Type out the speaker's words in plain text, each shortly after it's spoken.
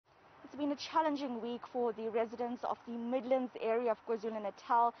it's been a challenging week for the residents of the Midlands area of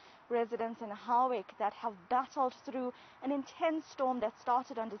KwaZulu-Natal, residents in Howick that have battled through an intense storm that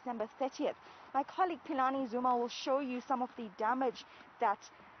started on December 30th. My colleague Pilani Zuma will show you some of the damage that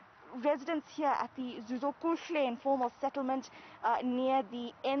residents here at the Zozukuhle Informal Settlement near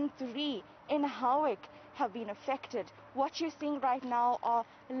the N3 in Howick have been affected. What you're seeing right now are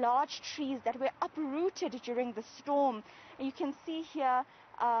large trees that were uprooted during the storm. You can see here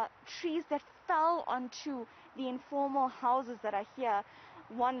trees that fell onto the informal houses that are here.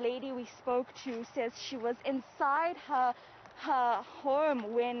 One lady we spoke to says she was inside her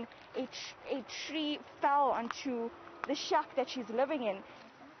home when a tree fell onto the shack that she's living in.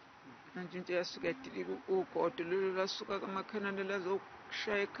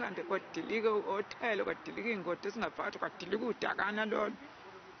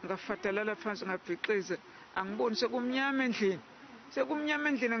 Sekumnyama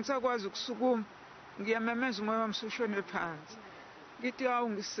endlini angisakwazi ukusukuma ngiyamemeza umoya wami usushone phansi ngithi hawu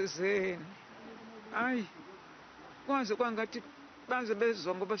ngisizeni hayi kwaze kwangathi baze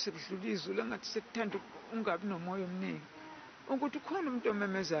bezwa ngoba sekudlula izulu engathi sekuthanda ungabi nomoya omningi ukuthi ukhona umuntu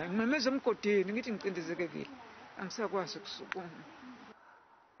omemezayo ngimemeza emgodini ngithi ngicindezekekile angisakwazi ukusukuma.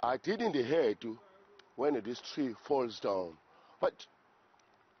 I didn't hear when this tree falls down, but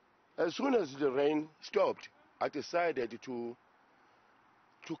as soon as the rain stopped, I decided to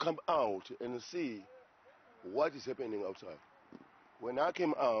come out and see what is happening outside. When I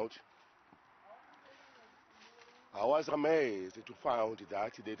came out, I was amazed to find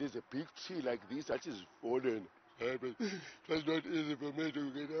that there is a big tree like this that is fallen. It was not easy for me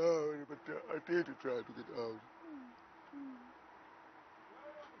to get out, but I did try to get out.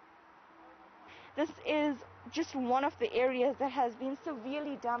 This is just one of the areas that has been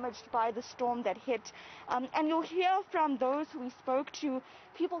severely damaged by the storm that hit. And you'll hear from those who we spoke to,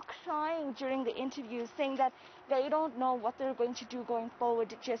 people crying during the interview, saying that they don't know what they're going to do going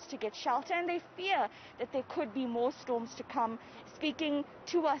forward just to get shelter, and they fear that there could be more storms to come, speaking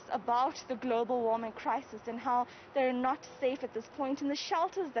to us about the global warming crisis and how they're not safe at this point in the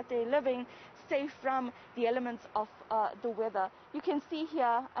shelters that they're living, safe from the elements of the weather. You can see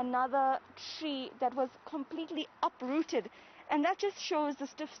here another tree that was completely uprooted, and that just shows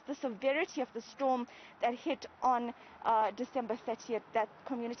the severity of the storm that hit on December 30th that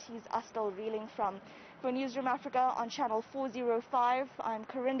communities are still reeling from. For Newzroom Afrika on channel 405, I'm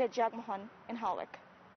Karinda Jagmohan in Howick.